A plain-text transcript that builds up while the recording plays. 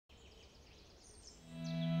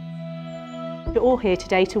You're all here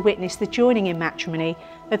today to witness the joining in matrimony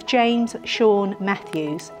of James Sean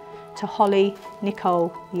Matthews to Holly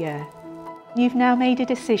Nicole Yer. You've now made a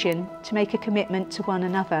decision to make a commitment to one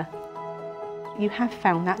another. You have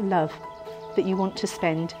found that love that you want to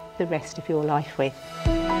spend the rest of your life with.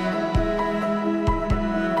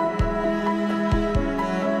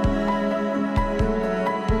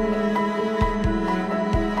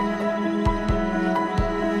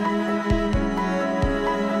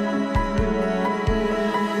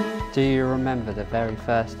 Do you remember the very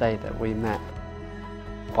first day that we met?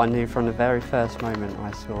 I knew from the very first moment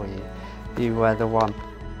I saw you, you were the one.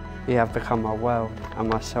 You have become my world and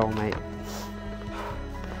my soulmate.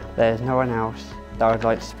 There is no one else that I would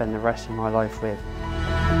like to spend the rest of my life with.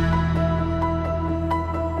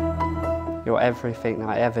 You're everything that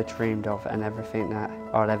I ever dreamed of and everything that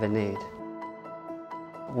I'll ever need.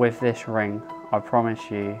 With this ring, I promise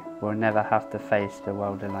you we'll never have to face the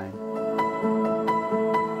world alone.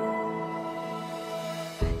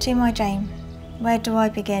 To my Jane, where do I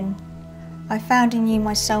begin? I found in you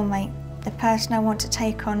my soulmate, the person I want to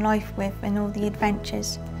take on life with and all the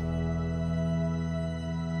adventures.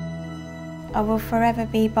 I will forever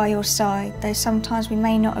be by your side, though sometimes we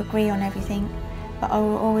may not agree on everything, but I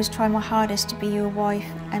will always try my hardest to be your wife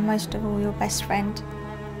and most of all your best friend.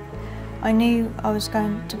 I knew I was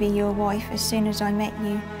going to be your wife as soon as I met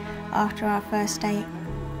you after our first date.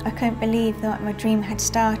 I couldn't believe that my dream had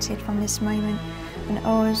started from this moment, and I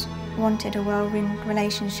always wanted a whirlwind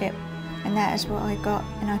relationship, and that is what I got,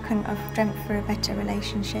 and I couldn't have dreamt for a better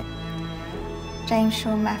relationship. James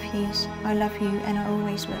Sean Matthews, I love you and I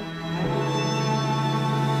always will.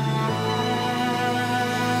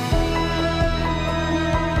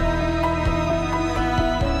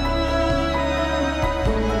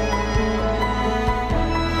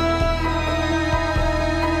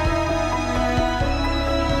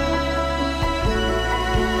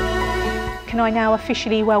 Can I now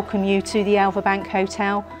officially welcome you to the Alvabank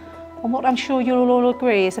Hotel on what I'm sure you'll all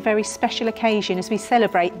agree is a very special occasion as we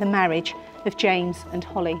celebrate the marriage of James and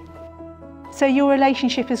Holly. So your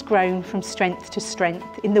relationship has grown from strength to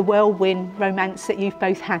strength in the whirlwind romance that you've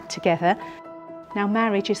both had together. Now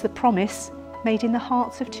marriage is the promise made in the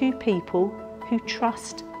hearts of two people who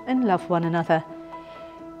trust and love one another.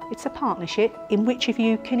 It's a partnership in which of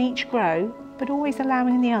you can each grow, but always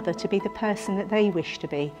allowing the other to be the person that they wish to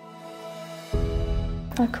be.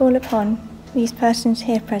 I call upon these persons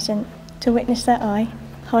here present to witness that I,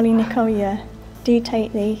 Holly Nicole Yer, do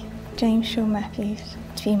take thee, James Sean Matthews,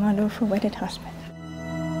 to be my lawful wedded husband.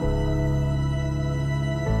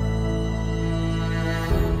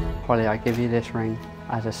 Holly, I give you this ring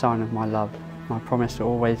as a sign of my love, my promise to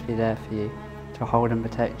always be there for you, to hold and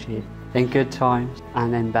protect you, in good times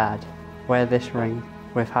and in bad. Wear this ring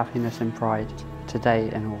with happiness and pride, today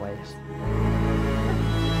and always.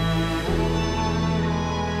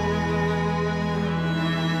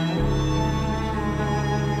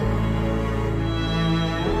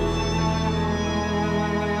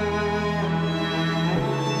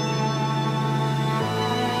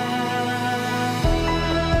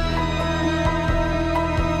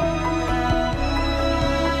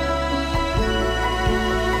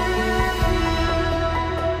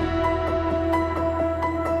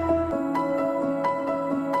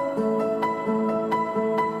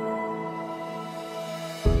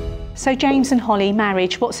 So James and Holly,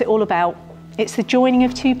 marriage, what's it all about? It's the joining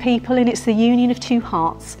of two people and it's the union of two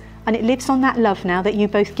hearts. And it lives on that love now that you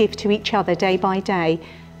both give to each other day by day.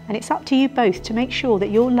 And it's up to you both to make sure that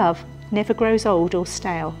your love never grows old or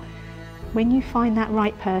stale. When you find that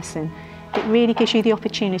right person, it really gives you the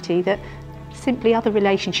opportunity that simply other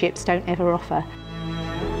relationships don't ever offer.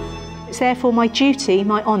 It's therefore my duty,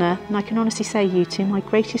 my honour, and I can honestly say you two, my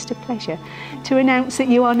greatest of pleasure, to announce that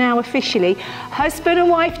you are now officially husband and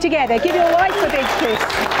wife together. Give your wife a big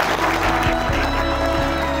kiss.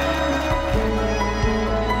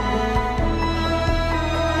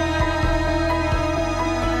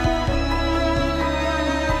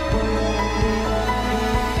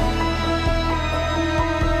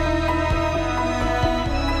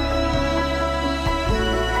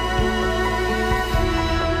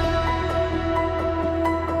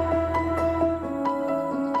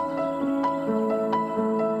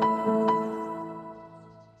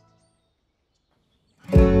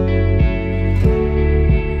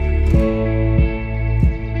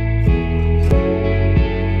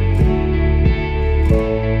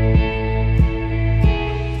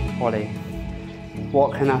 Holly,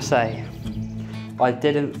 what can I say? I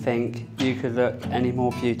didn't think you could look any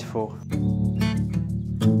more beautiful.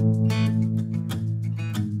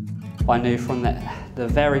 I knew from the the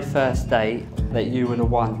very first date that you were the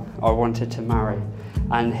one I wanted to marry.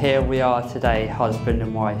 And here we are today, husband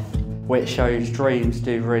and wife, which shows dreams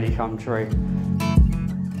do really come true.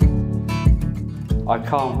 I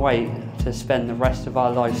can't wait to spend the rest of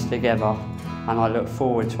our lives together, and I look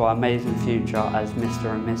forward to our amazing future as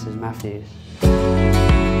Mr. and Mrs. Matthews.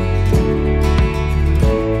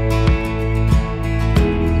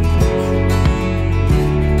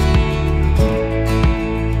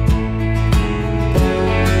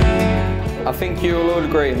 I think you will all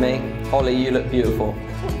agree with me, Holly, you look beautiful.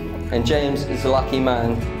 And James is a lucky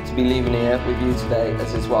man to be leaving here with you today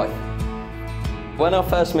as his wife. When I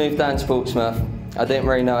first moved down to Portsmouth, I didn't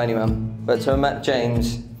really know anyone, but to have met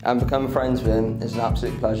James and become friends with him is an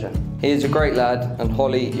absolute pleasure. He is a great lad, and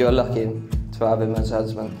Holly, you're lucky to have him as a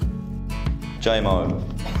husband. J-Mo,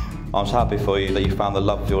 I'm so happy for you that you found the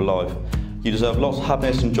love of your life. You deserve lots of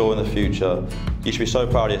happiness and joy in the future. You should be so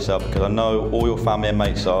proud of yourself, because I know all your family and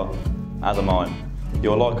mates are, as am I.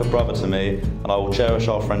 You're like a brother to me, and I will cherish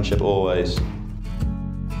our friendship always.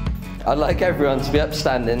 I'd like everyone to be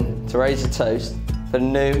upstanding to raise a toast for the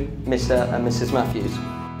new Mr. and Mrs. Matthews.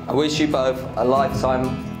 I wish you both a lifetime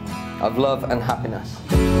of love and happiness.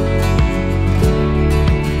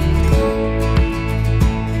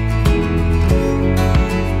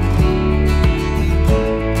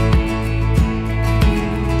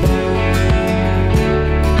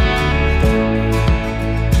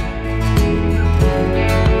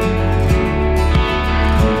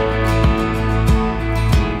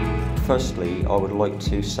 Firstly, I would like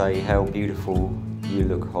to say how beautiful you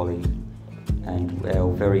look, Holly, and how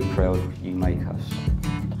very proud you make us.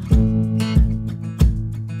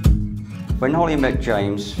 When Holly met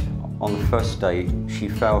James on the first date, she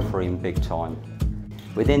fell for him big time.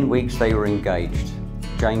 Within weeks they were engaged.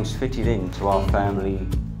 James fitted into our family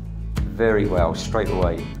very well straight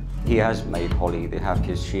away. He has made Holly the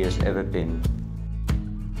happiest she has ever been.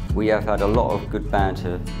 We have had a lot of good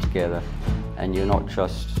banter together, and you're not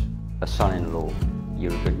just a son-in-law,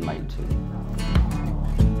 you're a good mate too.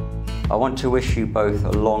 I want to wish you both a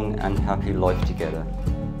long and happy life together.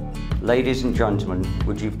 Ladies and gentlemen,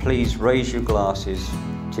 would you please raise your glasses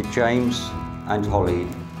to James and Holly,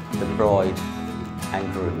 the bride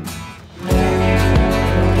and groom.